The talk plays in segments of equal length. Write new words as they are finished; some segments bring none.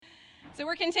So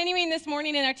we're continuing this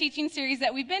morning in our teaching series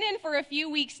that we've been in for a few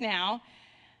weeks now,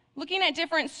 looking at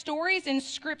different stories in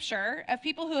Scripture of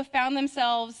people who have found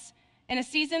themselves in a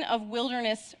season of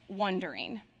wilderness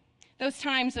wandering. Those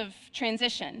times of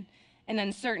transition and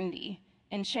uncertainty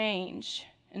and change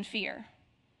and fear.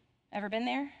 Ever been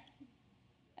there?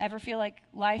 Ever feel like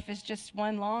life is just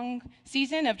one long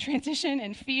season of transition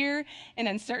and fear and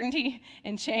uncertainty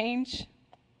and change?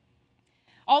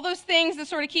 All those things that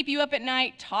sort of keep you up at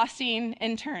night, tossing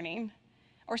and turning,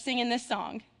 or singing this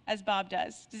song, as Bob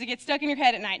does. Does it get stuck in your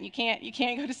head at night and you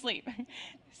can't go to sleep?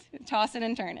 Tossing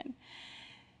and turning.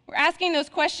 We're asking those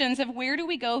questions of where do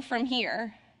we go from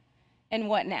here and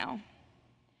what now?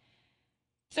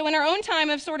 So in our own time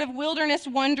of sort of wilderness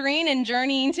wandering and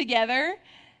journeying together,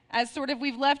 as sort of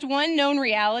we've left one known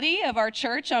reality of our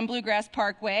church on Bluegrass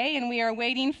Parkway, and we are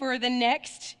waiting for the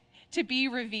next to be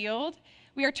revealed,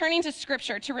 we are turning to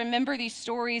Scripture to remember these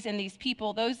stories and these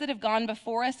people, those that have gone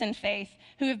before us in faith,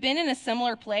 who have been in a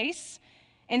similar place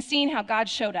and seen how God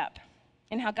showed up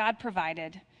and how God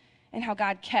provided and how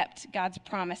God kept God's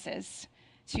promises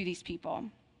to these people.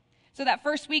 So that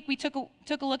first week, we took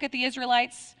a look at the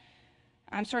Israelites.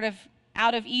 Sort of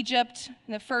out of Egypt,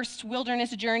 the first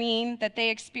wilderness journeying that they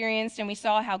experienced, and we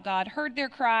saw how God heard their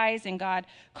cries and God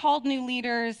called new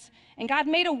leaders and God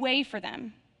made a way for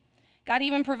them. God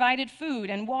even provided food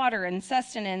and water and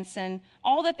sustenance and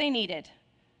all that they needed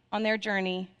on their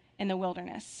journey in the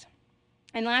wilderness.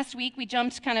 And last week, we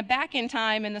jumped kind of back in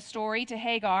time in the story to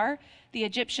Hagar, the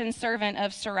Egyptian servant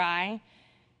of Sarai,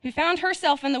 who found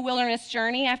herself in the wilderness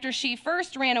journey after she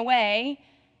first ran away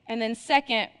and then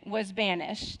second was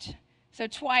banished. So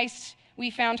twice we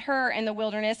found her in the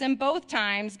wilderness, and both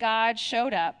times God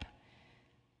showed up.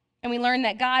 And we learned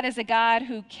that God is a God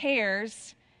who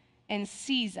cares and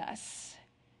sees us.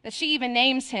 That she even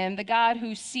names him the God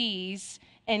who sees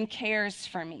and cares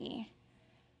for me.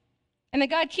 And that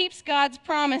God keeps God's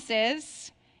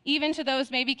promises, even to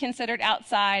those maybe considered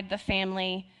outside the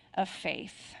family of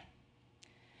faith.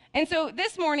 And so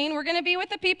this morning, we're going to be with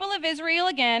the people of Israel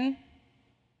again.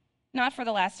 Not for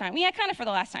the last time. Yeah, kind of for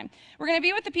the last time. We're going to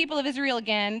be with the people of Israel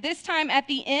again, this time at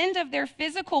the end of their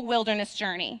physical wilderness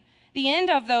journey, the end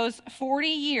of those 40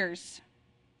 years.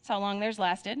 That's how long theirs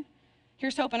lasted.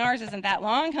 Here's hoping ours isn't that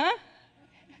long, huh?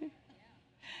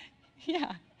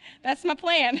 Yeah, that's my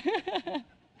plan.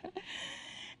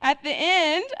 At the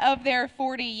end of their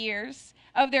 40 years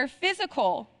of their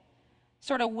physical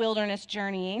sort of wilderness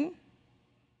journeying,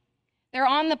 they're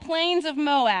on the plains of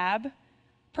Moab,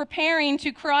 preparing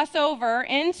to cross over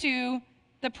into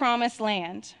the promised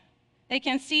land. They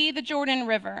can see the Jordan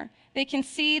River. They can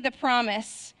see the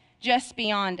promise just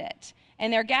beyond it.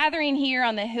 And they're gathering here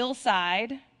on the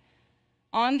hillside,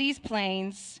 on these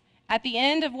plains, at the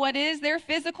end of what is their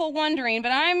physical wandering.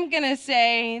 But I'm going to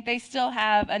say they still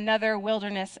have another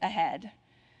wilderness ahead,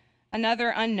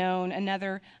 another unknown,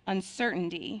 another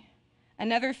uncertainty,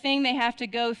 another thing they have to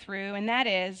go through, and that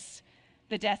is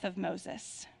the death of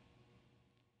Moses.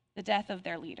 The death of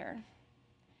their leader.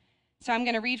 So I'm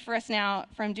going to read for us now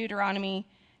from Deuteronomy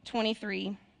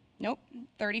 34.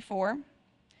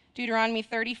 Deuteronomy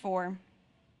 34,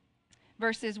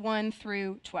 verses 1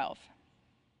 through 12.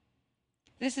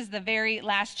 This is the very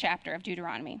last chapter of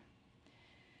Deuteronomy.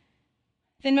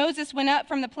 Then Moses went up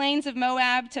from the plains of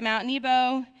Moab to Mount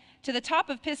Nebo, to the top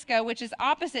of Pisgah, which is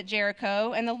opposite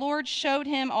Jericho, and the Lord showed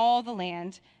him all the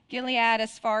land, Gilead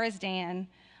as far as Dan,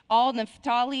 all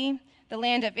Naphtali, the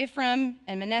land of Ephraim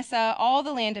and Manasseh, all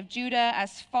the land of Judah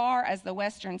as far as the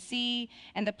western sea,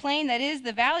 and the plain that is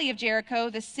the valley of Jericho,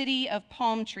 the city of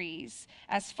palm trees,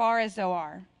 as far as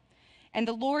Zoar. And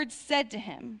the Lord said to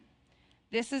him,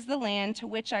 "This is the land to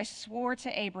which I swore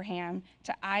to Abraham,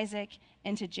 to Isaac,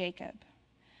 and to Jacob.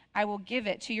 I will give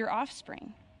it to your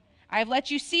offspring. I have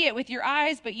let you see it with your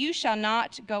eyes, but you shall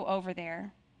not go over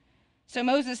there." So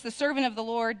Moses, the servant of the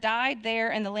Lord, died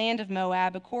there in the land of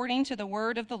Moab, according to the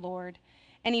word of the Lord,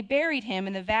 and he buried him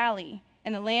in the valley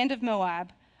in the land of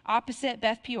Moab, opposite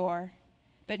Beth Peor,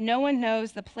 but no one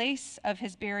knows the place of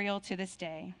his burial to this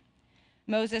day.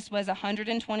 Moses was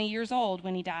 120 years old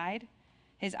when he died.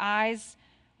 His eyes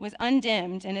was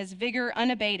undimmed and his vigor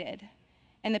unabated,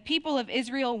 and the people of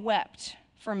Israel wept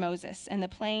for Moses in the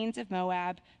plains of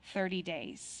Moab 30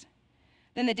 days.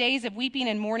 Then the days of weeping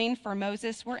and mourning for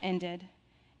Moses were ended,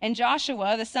 and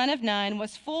Joshua, the son of Nun,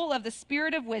 was full of the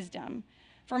spirit of wisdom,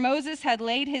 for Moses had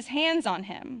laid his hands on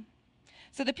him.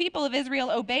 So the people of Israel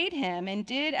obeyed him and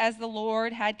did as the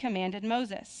Lord had commanded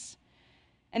Moses.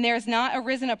 And there has not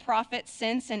arisen a prophet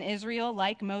since in Israel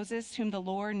like Moses, whom the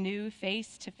Lord knew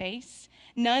face to face,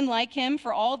 none like him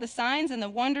for all the signs and the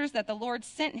wonders that the Lord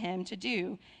sent him to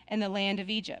do in the land of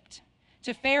Egypt.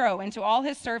 to Pharaoh and to all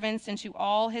his servants and to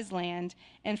all his land,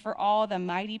 and for all the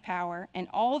mighty power and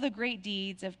all the great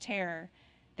deeds of terror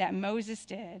that Moses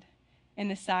did in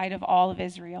the sight of all of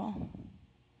Israel.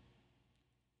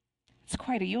 It's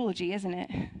quite a eulogy, isn't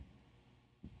it?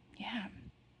 Yeah.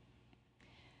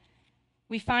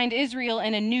 We find Israel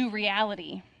in a new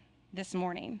reality this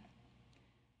morning.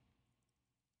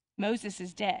 Moses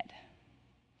is dead.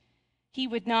 He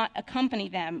would not accompany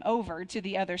them over to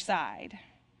the other side.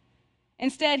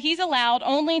 Instead, he's allowed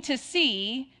only to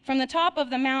see from the top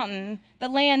of the mountain the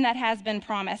land that has been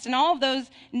promised. And all of those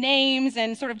names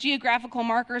and sort of geographical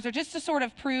markers are just to sort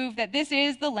of prove that this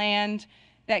is the land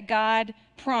that God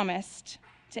promised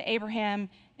to Abraham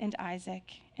and Isaac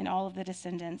and all of the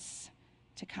descendants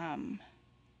to come.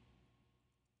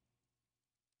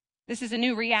 This is a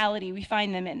new reality we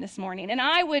find them in this morning. And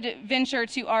I would venture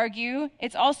to argue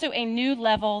it's also a new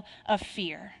level of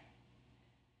fear.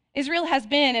 Israel has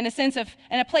been in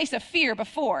a place of fear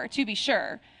before, to be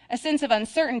sure, a sense of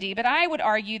uncertainty, but I would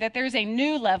argue that there's a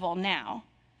new level now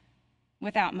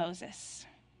without Moses.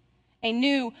 A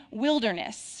new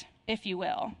wilderness, if you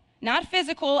will. Not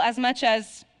physical as much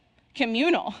as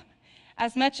communal,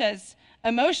 as much as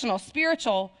emotional,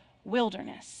 spiritual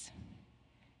wilderness.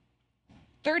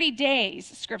 30 days,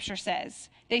 Scripture says,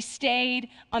 they stayed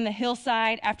on the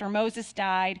hillside after Moses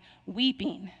died,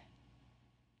 weeping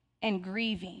and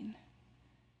grieving.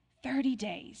 30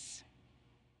 days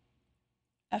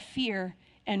of fear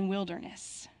and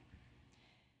wilderness.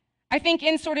 I think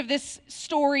in sort of this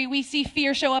story, we see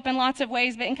fear show up in lots of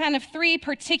ways, but in kind of three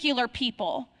particular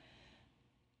people.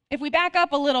 If we back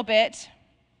up a little bit,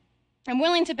 I'm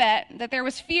willing to bet that there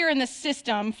was fear in the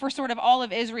system for sort of all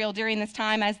of Israel during this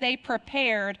time as they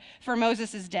prepared for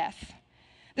Moses' death.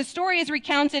 The story is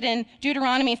recounted in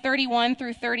Deuteronomy 31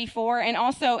 through 34 and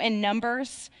also in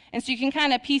Numbers. And so you can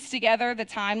kind of piece together the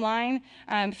timeline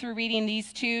through reading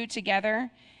these two together.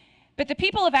 But the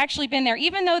people have actually been there,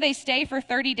 even though they stay for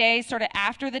 30 days sort of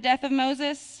after the death of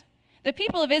Moses. The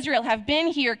people of Israel have been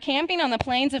here camping on the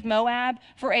plains of Moab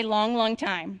for a long, long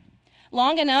time.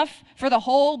 Long enough for the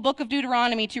whole book of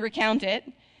Deuteronomy to recount it,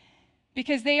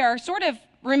 because they are sort of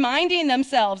reminding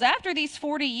themselves, after these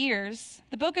 40 years,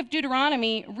 the book of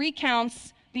Deuteronomy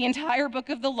recounts the entire book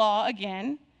of the law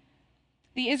again.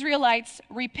 The Israelites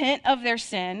repent of their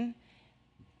sin.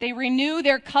 They renew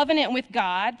their covenant with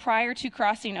God prior to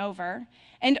crossing over.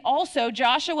 And also,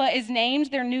 Joshua is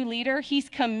named their new leader. He's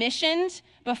commissioned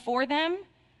before them.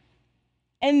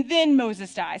 And then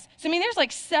Moses dies. So, I mean, there's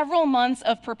like several months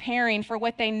of preparing for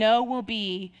what they know will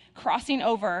be crossing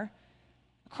over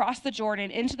across the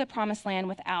Jordan into the promised land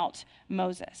without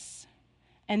Moses.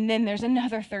 And then there's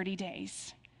another 30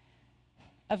 days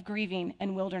of grieving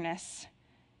and wilderness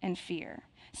and fear.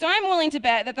 So I'm willing to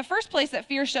bet that the first place that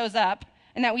fear shows up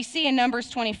and that we see in Numbers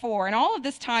 24 and all of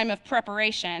this time of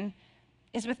preparation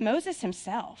is with Moses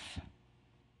himself.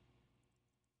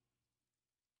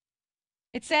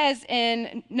 It says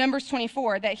in Numbers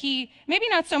 24 that maybe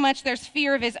not so much there's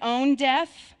fear of his own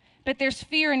death, but there's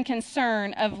fear and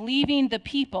concern of leaving the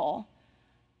people,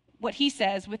 what he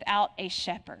says, without a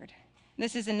shepherd.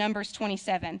 This is in Numbers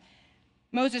 27.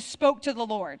 Moses spoke to the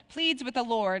Lord, pleads with the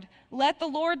Lord, "Let the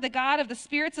Lord, the God of the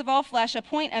spirits of all flesh,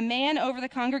 appoint a man over the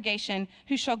congregation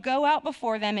who shall go out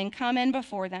before them and come in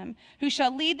before them, who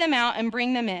shall lead them out and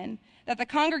bring them in, that the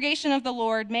congregation of the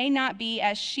Lord may not be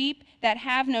as sheep that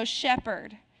have no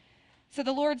shepherd." So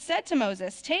the Lord said to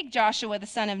Moses, "Take Joshua the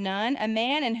son of Nun, a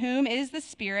man in whom is the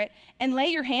Spirit, and lay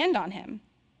your hand on him.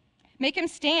 Make him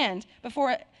stand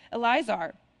before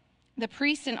Eleazar, the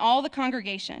priest, and all the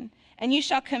congregation, and you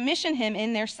shall commission him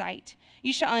in their sight.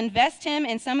 You shall invest him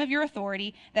in some of your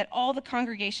authority, that all the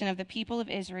congregation of the people of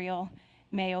Israel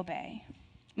may obey."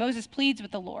 Moses pleads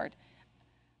with the Lord,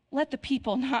 let the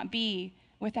people not be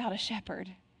without a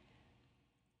shepherd.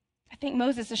 I think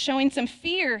Moses is showing some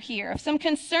fear here, of some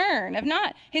concern of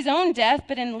not his own death,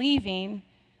 but in leaving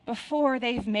before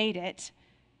they've made it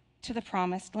to the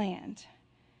promised land.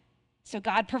 So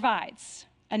God provides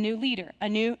a new leader, a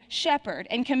new shepherd,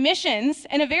 and commissions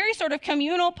in a very sort of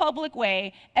communal public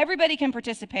way. Everybody can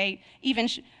participate, even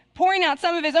pouring out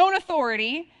some of his own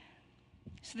authority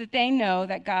so that they know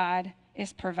that God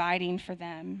is providing for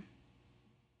them.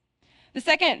 The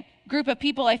second group of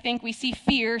people I think we see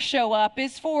fear show up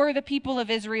is for the people of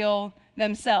Israel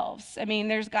themselves. I mean,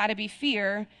 there's got to be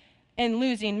fear in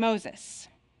losing Moses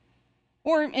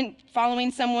or in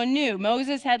following someone new.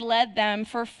 Moses had led them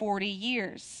for 40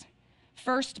 years,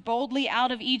 first boldly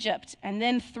out of Egypt and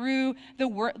then through the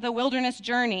wilderness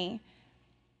journey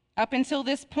up until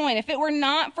this point. If it were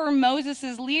not for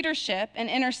Moses' leadership and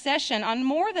intercession on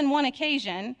more than one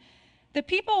occasion, the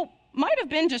people might have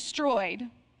been destroyed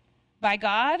by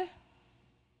God.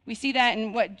 We see that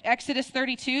in Exodus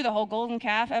 32, the whole golden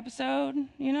calf episode,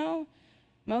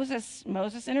 Moses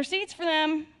intercedes for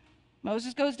them.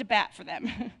 Moses goes to bat for them.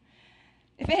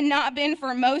 If it had not been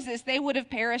for Moses, they would have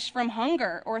perished from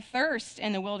hunger or thirst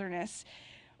in the wilderness,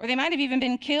 or they might have even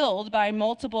been killed by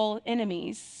multiple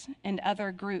enemies and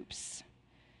other groups.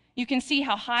 You can see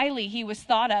how highly he was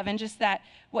thought of in just that,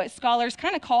 what scholars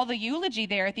kind of call the eulogy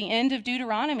there at the end of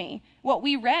Deuteronomy, what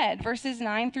we read, verses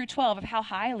 9 through 12, of how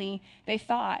highly they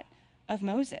thought of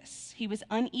Moses. He was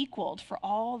unequaled for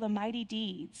all the mighty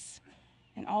deeds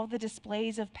and all the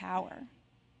displays of power.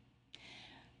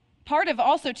 Part of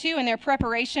also, too, in their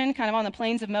preparation, kind of on the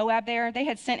plains of Moab there, they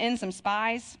had sent in some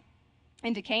spies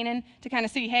into Canaan to kind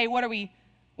of see, hey,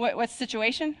 what's the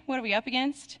situation? What are we up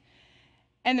against?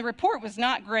 And the report was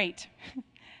not great.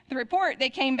 The report, they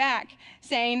came back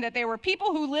saying that there were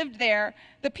people who lived there.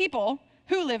 The people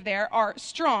who live there are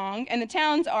strong, and the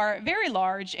towns are very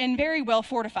large and very well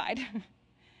fortified.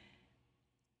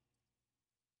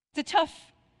 It's a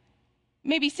tough,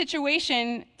 maybe,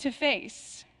 situation to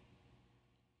face.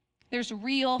 There's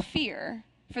real fear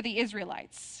for the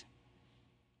Israelites.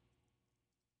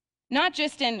 Not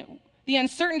just in the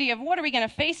uncertainty of what are we going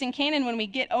to face in Canaan when we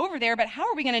get over there, but how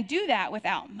are we going to do that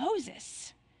without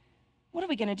Moses? What are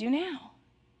we going to do now?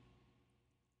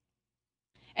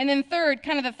 And then third,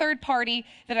 kind of the third party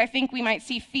that I think we might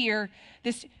see fear,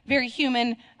 this very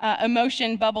human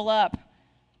emotion bubble up,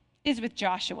 is with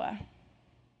Joshua.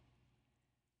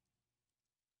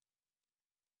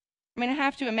 I mean, I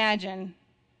have to imagine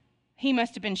he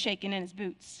must have been shaking in his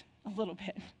boots a little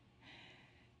bit.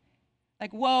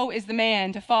 Like, woe is the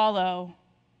man to follow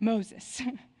Moses.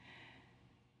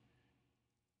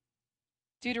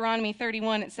 Deuteronomy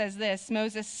 31, it says this: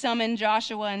 Moses summoned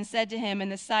Joshua and said to him in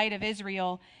the sight of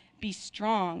Israel, "Be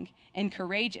strong and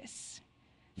courageous,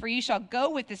 for you shall go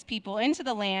with this people into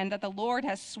the land that the Lord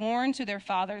has sworn to their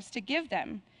fathers to give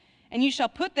them, and you shall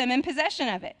put them in possession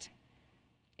of it.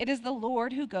 It is the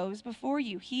Lord who goes before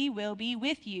you. He will be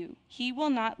with you. He will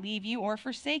not leave you or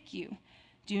forsake you.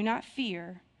 Do not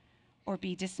fear or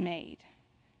be dismayed."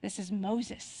 This is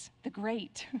Moses the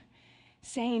Great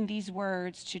saying these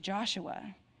words to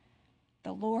Joshua.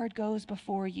 The Lord goes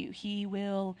before you. He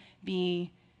will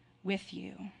be with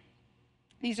you.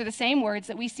 These are the same words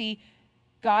that we see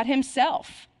God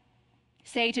himself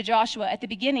say to Joshua at the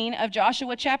beginning of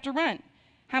Joshua chapter 1.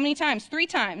 How many times? 3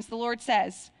 times the Lord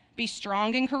says, "Be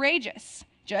strong and courageous.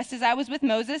 Just as I was with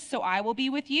Moses, so I will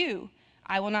be with you.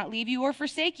 I will not leave you or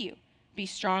forsake you. Be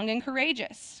strong and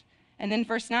courageous." And then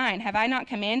verse 9, "Have I not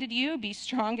commanded you? Be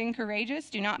strong and courageous.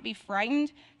 Do not be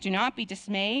frightened. Do not be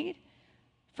dismayed.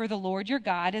 For the Lord your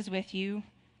God is with you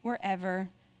wherever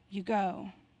you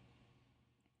go."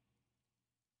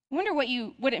 I wonder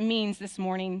what it means this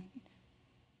morning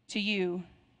to you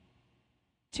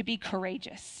to be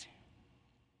courageous.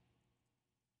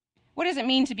 What does it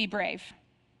mean to be brave?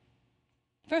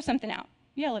 Throw something out.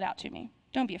 Yell it out to me.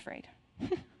 Don't be afraid.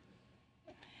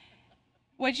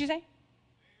 What did you say?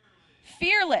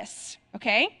 Fearless,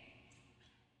 okay?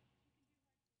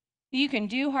 You can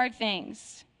do hard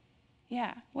things.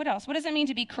 Yeah. What else? What does it mean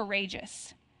to be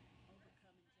courageous?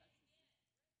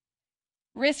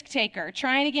 Risk taker.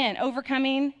 Trying again.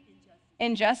 Overcoming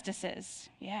injustices.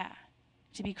 Yeah.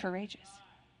 To be courageous.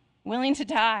 Willing to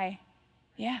die.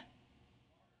 Yeah.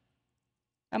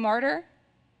 A martyr?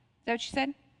 Is that what you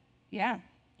said? Yeah.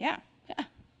 Yeah. Yeah.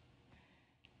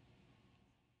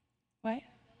 What?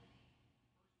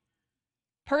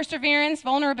 Perseverance,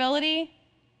 vulnerability.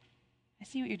 I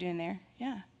see what you're doing there.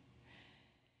 Yeah.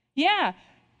 Yeah.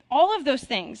 All of those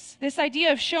things. This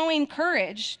idea of showing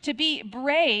courage, to be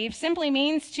brave, simply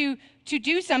means to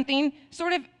do something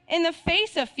sort of in the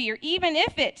face of fear, even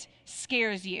if it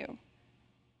scares you.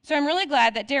 So I'm really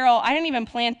glad that Daryl, I didn't even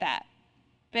plant that,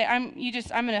 but I'm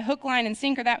going to hook, line, and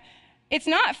sinker that. It's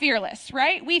not fearless,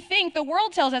 right? We think the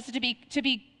world tells us to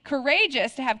be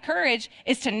courageous, to have courage,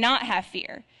 is to not have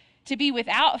fear, to be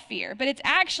without fear. But it's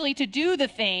actually to do the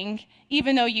thing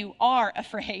even though you are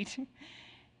afraid,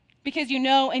 because you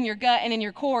know in your gut and in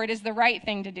your core it is the right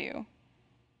thing to do.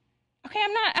 Okay,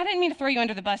 I didn't mean to throw you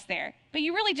under the bus there, but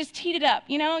you really just teed it up,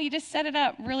 you just set it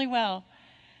up really well.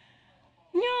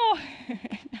 No.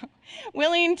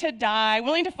 Willing to die,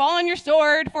 willing to fall on your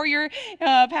sword for your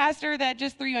pastor that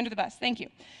just threw you under the bus. Thank you.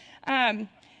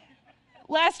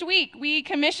 Last week, we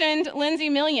commissioned Lindsay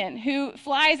Million, who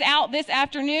flies out this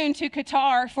afternoon to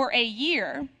Qatar for a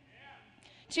year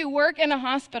to work in a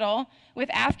hospital with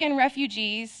Afghan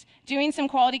refugees doing some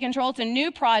quality control. It's a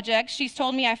new project. She's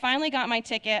told me I finally got my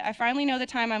ticket. I finally know the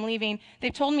time I'm leaving.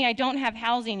 They've told me I don't have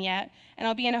housing yet, and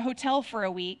I'll be in a hotel for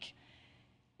a week.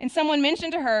 And someone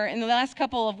mentioned to her in the last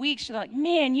couple of weeks, she's like,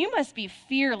 man, you must be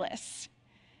fearless.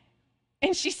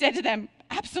 And she said to them,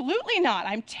 absolutely not.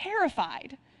 I'm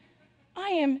terrified.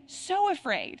 I am so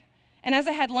afraid. And as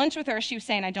I had lunch with her, she was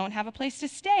saying, I don't have a place to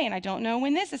stay, and I don't know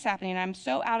when this is happening. I'm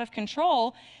so out of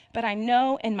control, but I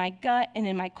know in my gut and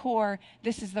in my core,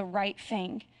 this is the right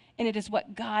thing, and it is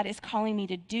what God is calling me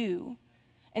to do.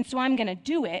 And so I'm going to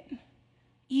do it,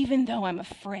 even though I'm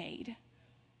afraid.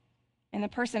 And the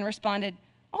person responded,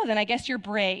 oh, then I guess you're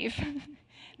brave.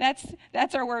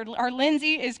 That's our word. Our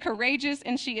Lindsay is courageous,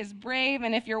 and she is brave.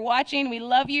 And if you're watching, we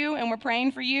love you, and we're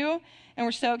praying for you, and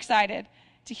we're so excited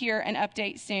to hear an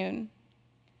update soon.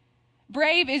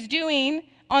 Brave is doing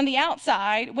on the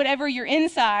outside whatever your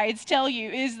insides tell you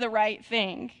is the right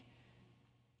thing.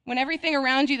 When everything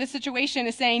around you, the situation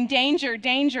is saying, danger,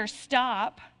 danger,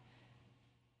 stop.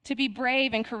 To be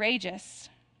brave and courageous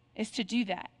is to do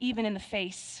that, even in the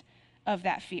face of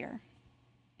that fear.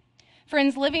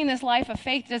 Friends, living this life of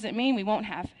faith doesn't mean we won't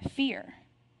have fear.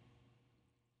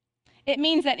 It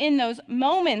means that in those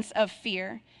moments of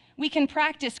fear, we can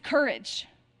practice courage,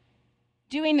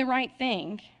 doing the right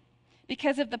thing,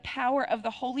 because of the power of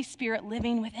the Holy Spirit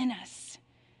living within us,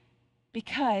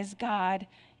 because God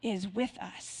is with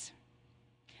us.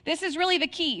 This is really the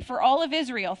key for all of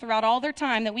Israel throughout all their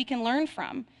time that we can learn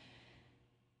from.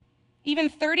 Even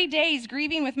 30 days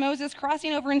grieving with Moses,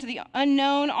 crossing over into the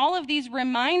unknown, all of these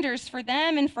reminders for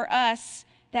them and for us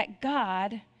that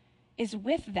God is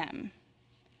with them,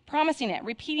 promising it,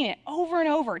 repeating it over and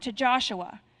over to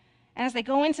Joshua. And as they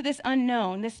go into this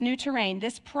unknown, this new terrain,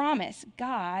 this promise,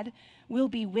 God will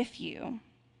be with you.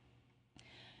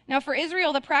 Now, for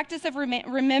Israel, the practice of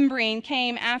remembering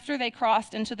came after they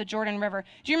crossed into the Jordan River.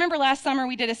 Do you remember last summer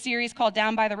we did a series called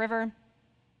Down by the River?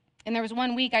 And there was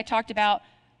one week a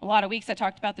lot of weeks I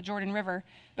talked about the Jordan River,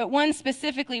 but one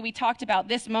specifically we talked about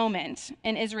this moment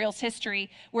in Israel's history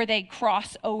where they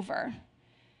cross over.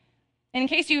 And in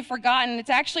case you've forgotten, it's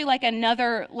actually like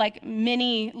another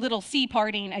mini little sea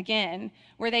parting again,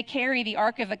 where they carry the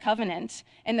Ark of the Covenant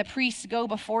and the priests go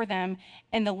before them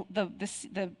and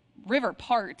the river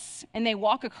parts and they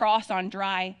walk across on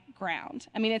dry ground.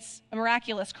 I mean, it's a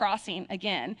miraculous crossing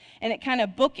again, and it kind of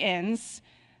bookends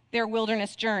their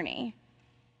wilderness journey.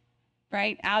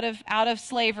 Right? Out of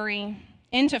slavery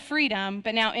into freedom,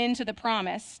 but now into the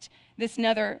promised, this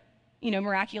another,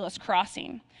 miraculous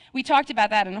crossing. We talked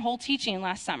about that in a whole teaching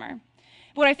last summer.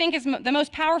 What I think is the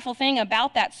most powerful thing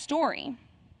about that story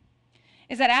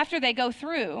is that after they go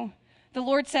through, the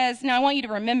Lord says, now I want you to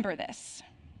remember this.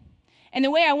 And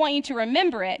the way I want you to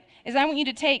remember it is I want you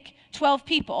to take 12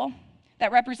 people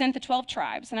that represent the 12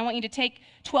 tribes, and I want you to take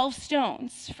 12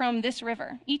 stones from this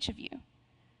river, each of you.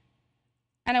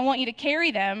 And I want you to carry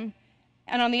them,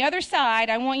 and on the other side,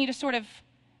 I want you to sort of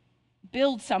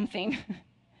build something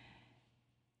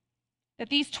that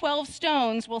these 12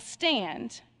 stones will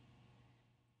stand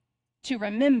to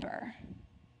remember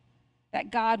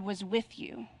that God was with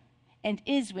you and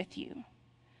is with you.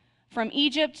 From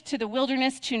Egypt to the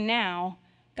wilderness to now,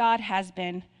 God has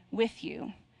been with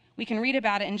you. We can read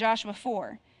about it in Joshua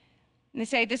 4. And they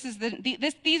say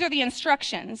these are the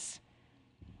instructions.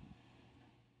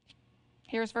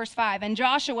 Here's verse 5. And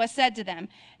Joshua said to them,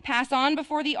 pass on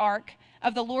before the ark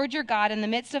of the Lord your God in the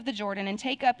midst of the Jordan, and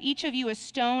take up each of you a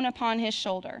stone upon his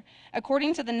shoulder,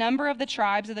 according to the number of the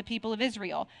tribes of the people of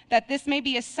Israel, that this may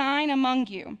be a sign among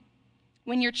you.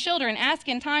 When your children ask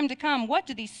in time to come, what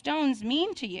do these stones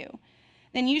mean to you?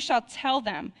 Then you shall tell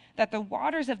them that the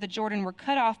waters of the Jordan were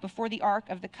cut off before the ark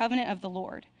of the covenant of the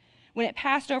Lord. When it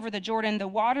passed over the Jordan, the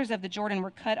waters of the Jordan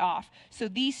were cut off. So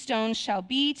these stones shall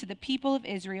be to the people of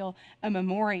Israel a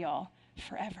memorial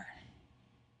forever.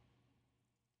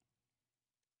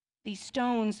 These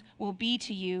stones will be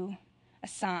to you a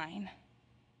sign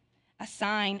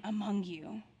among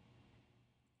you,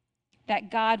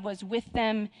 that God was with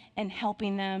them and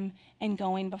helping them and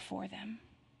going before them.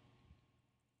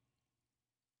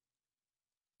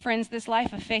 Friends, this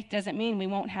life of faith doesn't mean we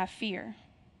won't have fear.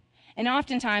 And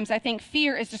oftentimes, I think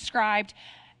fear is described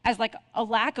as like a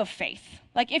lack of faith.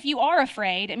 Like if you are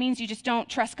afraid, it means you just don't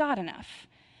trust God enough.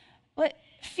 But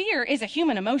fear is a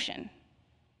human emotion.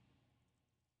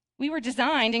 We were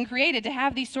designed and created to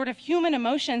have these sort of human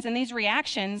emotions and these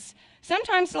reactions,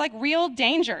 sometimes to like real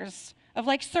dangers of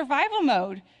like survival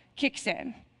mode kicks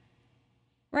in.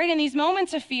 Right? In these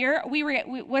moments of fear,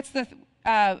 what's the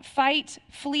fight,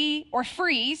 flee, or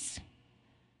freeze?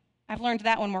 I've learned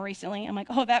that one more recently. I'm like,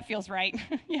 oh, that feels right.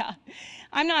 Yeah.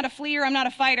 I'm not a fleer, I'm not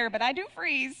a fighter, but I do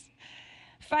freeze.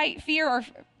 Fight, fear, or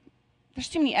there's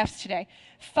too many F's today.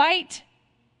 Fight,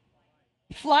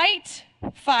 flight,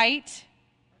 fight,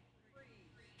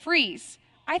 freeze.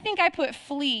 I think I put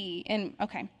flee in.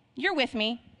 Okay, you're with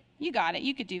me. You got it.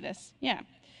 You could do this. Yeah.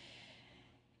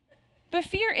 But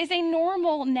fear is a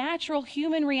normal, natural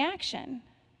human reaction.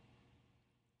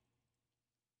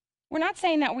 We're not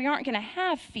saying that we aren't going to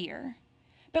have fear,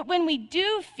 but when we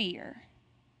do fear,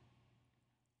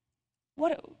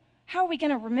 how are we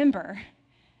going to remember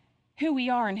who we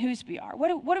are and whose we are?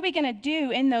 What are we going to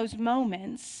do in those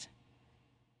moments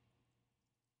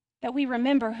that we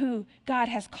remember who God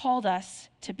has called us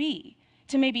to be,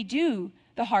 to maybe do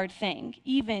the hard thing,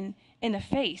 even in the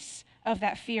face of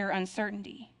that fear,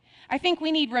 uncertainty? I think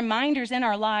we need reminders in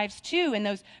our lives too, in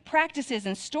those practices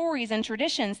and stories and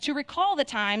traditions, to recall the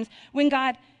times when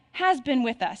God has been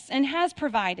with us and has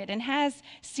provided and has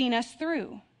seen us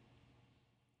through.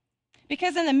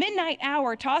 Because in the midnight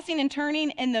hour, tossing and turning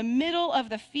in the middle of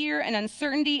the fear and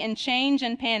uncertainty and change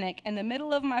and panic, in the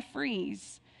middle of my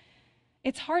freeze,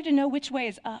 it's hard to know which way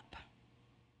is up.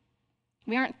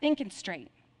 We aren't thinking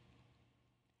straight.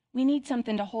 We need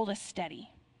something to hold us steady,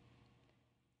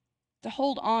 to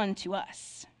hold on to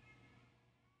us.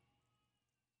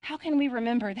 How can we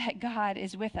remember that God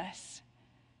is with us?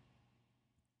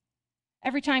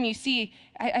 Every time you see,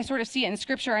 I sort of see it in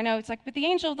Scripture, I know it's like, but the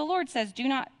angel of the Lord says, do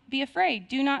not be afraid,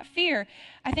 do not fear.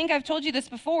 I think I've told you this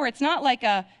before. It's not like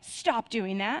a stop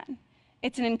doing that.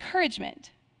 It's an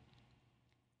encouragement.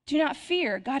 Do not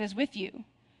fear, God is with you.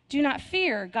 Do not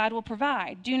fear, God will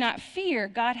provide. Do not fear,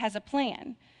 God has a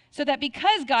plan. So that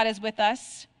because God is with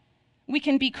us, we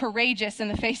can be courageous in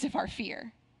the face of our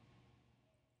fear.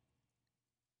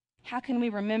 How can we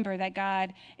remember that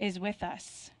God is with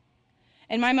us?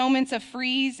 In my moments of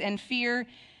freeze and fear,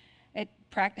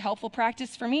 helpful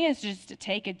practice for me is just to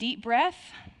take a deep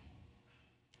breath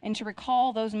and to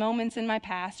recall those moments in my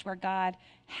past where God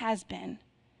has been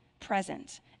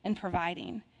present and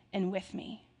providing and with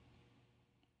me.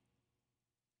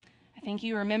 I think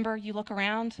you look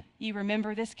around, you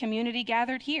remember this community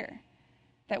gathered here,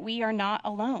 that we are not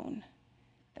alone,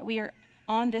 that we are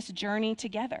on this journey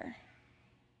together.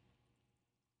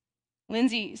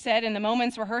 Lindsay said in the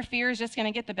moments where her fear is just going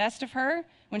to get the best of her,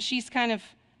 when she's kind of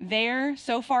there,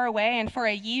 so far away, and for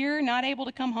a year not able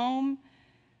to come home,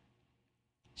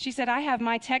 she said, I have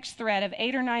my text thread of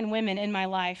 8 or 9 women in my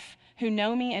life who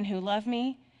know me and who love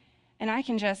me, and I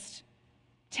can just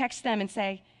text them and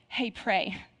say, hey,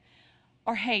 pray.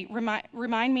 Or, hey,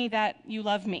 remind me that you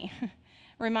love me.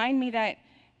 Remind me that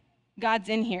God's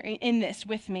in here, in this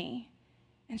with me.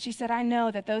 And she said, I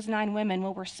know that those 9 women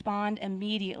will respond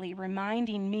immediately,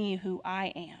 reminding me who I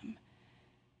am.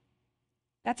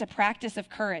 That's a practice of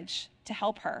courage to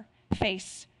help her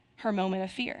face her moment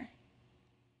of fear.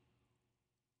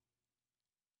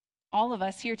 All of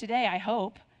us here today, I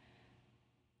hope,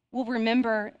 will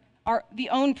remember the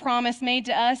own promise made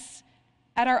to us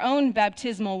at our own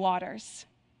baptismal waters.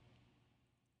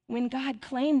 When God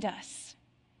claimed us,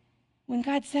 when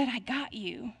God said, I got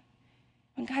you,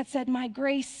 when God said, my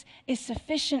grace is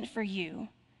sufficient for you.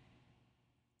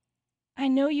 I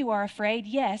know you are afraid,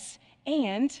 yes,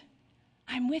 and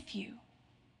I'm with you.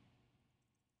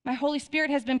 My Holy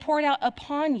Spirit has been poured out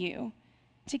upon you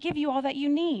to give you all that you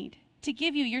need, to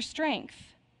give you your strength,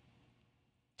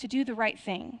 to do the right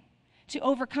thing, to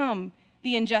overcome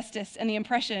the injustice and the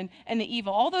oppression and the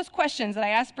evil. All those questions that I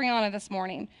asked Brianna this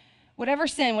morning, whatever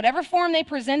sin, whatever form they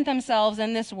present themselves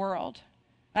in this world,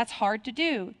 that's hard to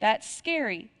do. That's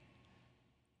scary.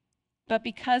 But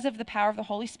because of the power of the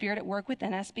Holy Spirit at work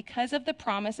within us, because of the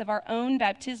promise of our own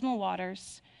baptismal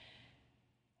waters,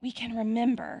 we can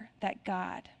remember that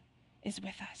God is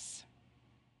with us.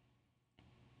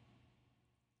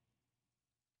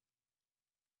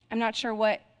 I'm not sure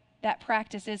what that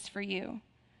practice is for you,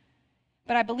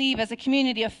 but I believe as a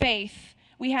community of faith,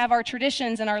 we have our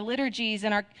traditions and our liturgies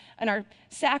and our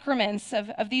sacraments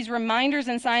of these reminders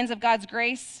and signs of God's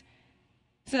grace,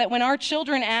 so that when our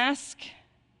children ask,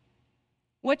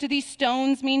 what do these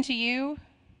stones mean to you?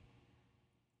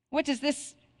 What does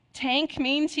this tank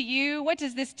mean to you? What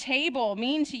does this table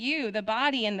mean to you? The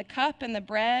body and the cup and the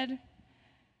bread?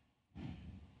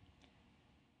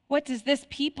 What does this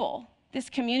people, this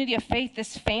community of faith,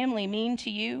 this family mean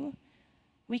to you?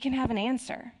 We can have an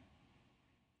answer.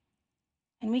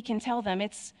 And we can tell them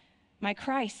it's my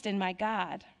Christ and my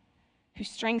God who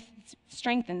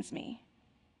strengthens me.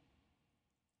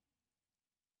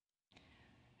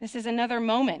 This is another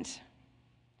moment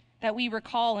that we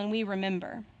recall and we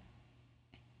remember.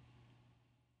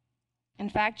 In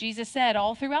fact, Jesus said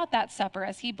all throughout that supper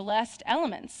as he blessed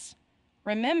elements,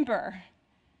 remember,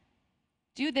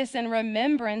 do this in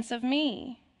remembrance of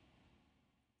me.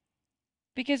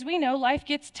 Because we know life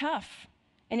gets tough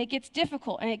and it gets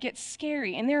difficult and it gets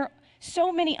scary. And there are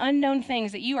so many unknown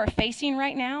things that you are facing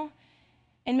right now,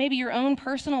 and maybe your own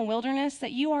personal wilderness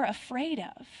that you are afraid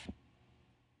of.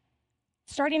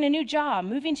 Starting a new job,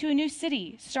 moving to a new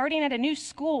city, starting at a new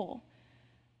school,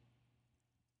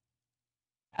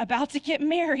 about to get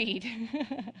married.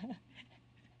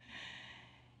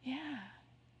 Yeah.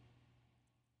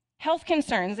 Health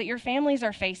concerns that your families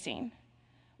are facing,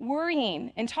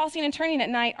 worrying and tossing and turning at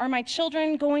night. Are my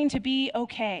children going to be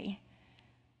okay?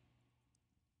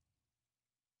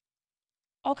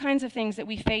 All kinds of things that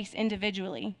we face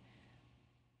individually,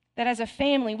 that as a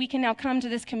family we can now come to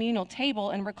this communal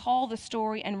table and recall the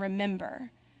story and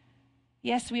remember,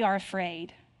 yes, we are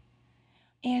afraid,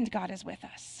 and God is with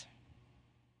us.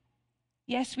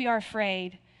 Yes, we are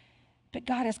afraid, but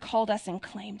God has called us and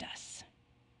claimed us.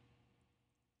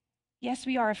 Yes,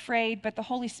 we are afraid, but the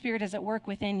Holy Spirit is at work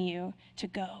within you to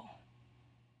go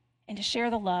and to share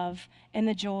the love and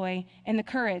the joy and the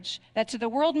courage that to the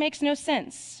world makes no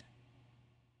sense.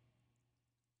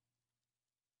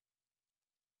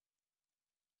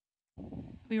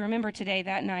 We remember today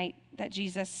that night that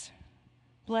Jesus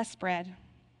blessed bread,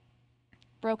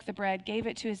 broke the bread, gave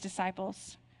it to his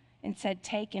disciples, and said,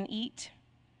 "Take and eat.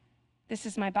 This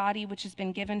is my body, which has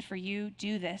been given for you.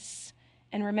 Do this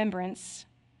in remembrance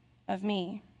of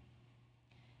me."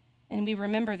 And we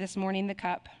remember this morning the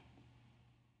cup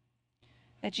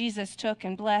that Jesus took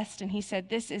and blessed, and he said,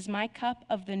 "This is my cup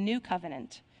of the new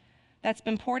covenant that's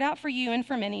been poured out for you and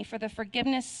for many for the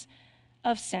forgiveness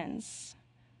of sins,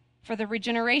 for the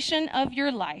regeneration of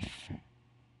your life,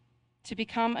 to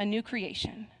become a new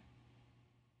creation.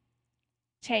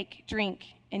 Take,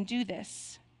 drink, and do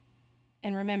this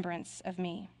in remembrance of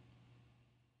me."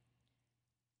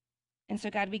 And so,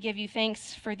 God, we give you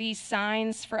thanks for these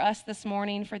signs for us this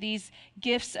morning, for these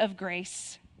gifts of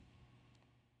grace,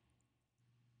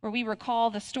 where we recall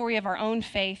the story of our own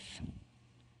faith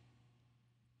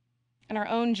and our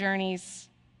own journeys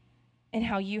and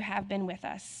how you have been with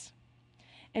us.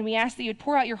 And we ask that you would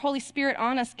pour out your Holy Spirit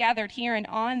on us gathered here and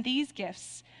on these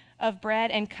gifts of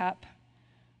bread and cup.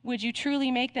 Would you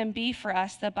truly make them be for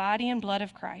us the body and blood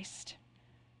of Christ?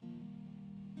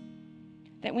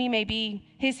 That we may be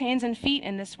his hands and feet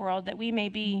in this world, that we may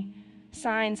be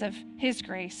signs of his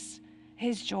grace,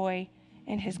 his joy,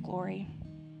 and his glory.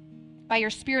 By your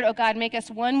Spirit, oh God, make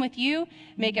us one with you,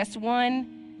 make us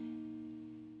one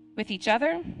with each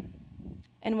other,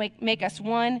 and make us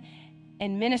one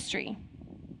in ministry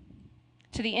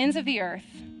to the ends of the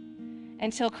earth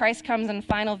until Christ comes in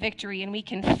final victory and we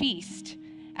can feast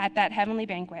at that heavenly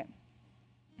banquet.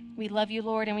 We love you,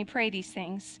 Lord, and we pray these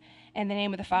things in the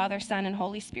name of the Father, Son, and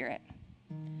Holy Spirit.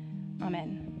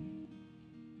 Amen.